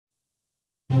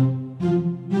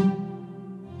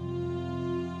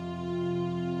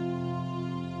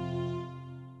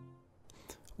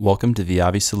Welcome to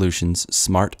Viavi Solutions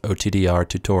SmartOTDR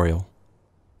tutorial.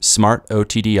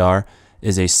 SmartOTDR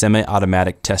is a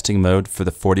semi-automatic testing mode for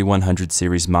the 4100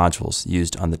 series modules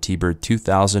used on the TBERD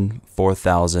 2000,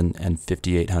 4000, and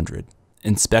 5800.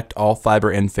 Inspect all fiber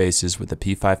end faces with a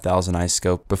P5000i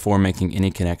scope before making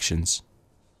any connections.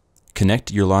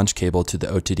 Connect your launch cable to the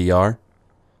OTDR,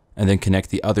 and then connect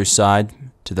the other side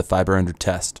to the fiber under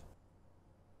test.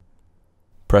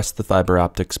 Press the fiber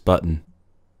optics button.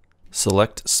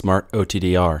 Select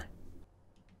SmartOTDR.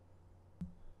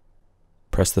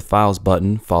 Press the Files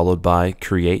button followed by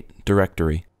Create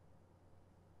Directory.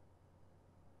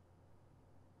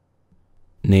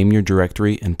 Name your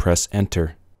directory and press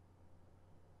Enter.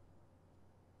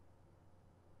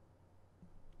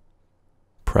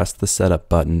 Press the Setup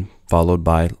button followed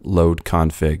by Load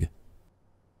Config.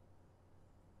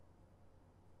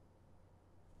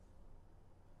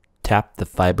 Tap the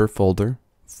Fiber folder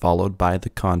followed by the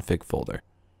Config folder.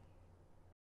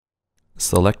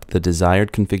 Select the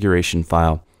desired configuration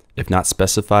file. If not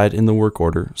specified in the work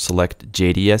order, select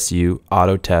JDSU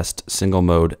Autotest Single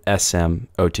Mode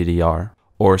SMOTDR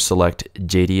or select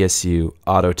JDSU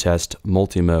Autotest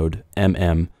Multimode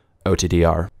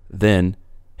MMOTDR. Then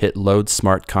hit Load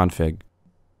Smart Config.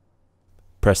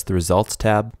 Press the Results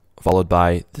tab followed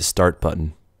by the Start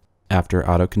button. After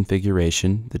auto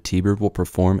configuration, the TBERD will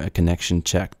perform a connection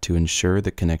check to ensure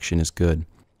the connection is good.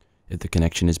 If the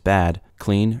connection is bad,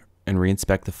 clean and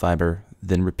reinspect the fiber,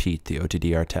 then repeat the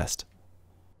OTDR test.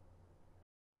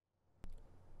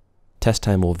 Test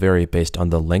time will vary based on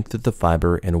the length of the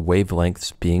fiber and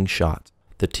wavelengths being shot.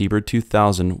 The TBERD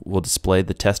 2000 will display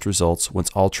the test results once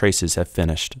all traces have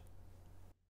finished.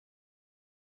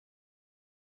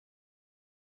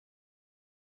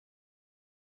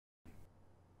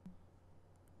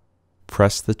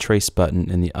 Press the Trace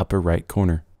button in the upper right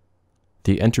corner.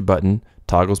 The Enter button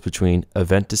toggles between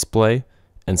Event Display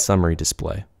and Summary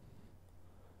Display.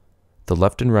 The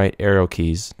left and right arrow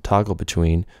keys toggle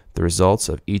between the results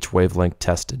of each wavelength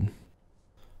tested.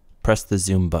 Press the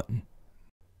Zoom button.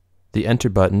 The Enter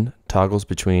button toggles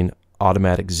between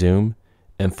Automatic Zoom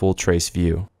and Full Trace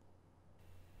View.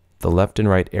 The left and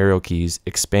right arrow keys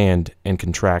expand and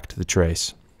contract the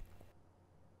trace.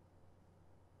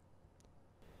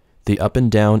 The up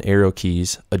and down arrow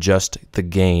keys adjust the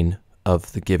gain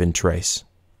of the given trace.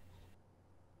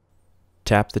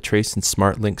 Tap the Trace and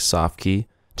SmartLink soft key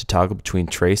to toggle between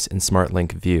Trace and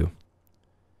SmartLink View.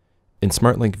 In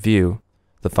SmartLink View,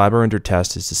 the fiber under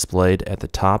test is displayed at the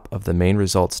top of the main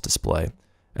results display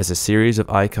as a series of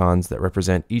icons that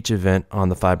represent each event on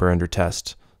the fiber under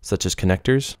test, such as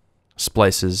connectors,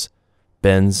 splices,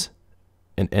 bends,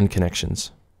 and end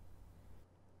connections.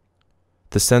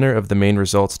 The center of the main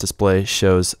results display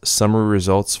shows summary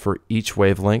results for each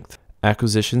wavelength.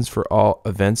 Acquisitions for all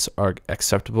events are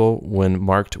acceptable when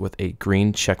marked with a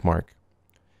green check mark.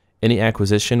 Any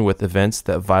acquisition with events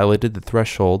that violated the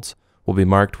thresholds will be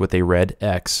marked with a red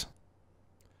X.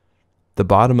 The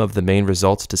bottom of the main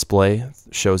results display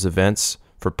shows events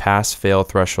for pass-fail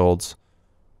thresholds.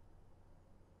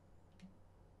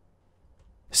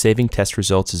 Saving test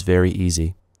results is very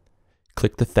easy.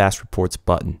 Click the Fast Reports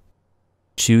button.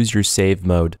 Choose your save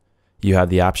mode. You have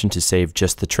the option to save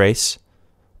just the trace,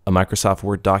 a Microsoft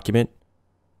Word document,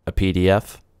 a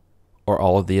PDF, or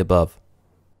all of the above.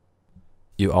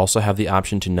 You also have the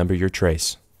option to number your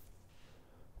trace.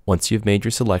 Once you've made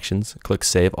your selections, click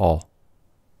Save All.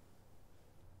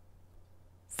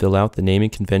 Fill out the naming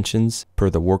conventions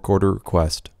per the work order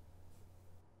request.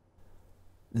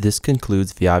 This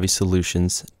concludes Viavi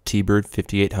Solutions TBERD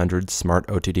 5800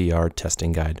 SmartOTDR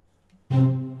testing guide.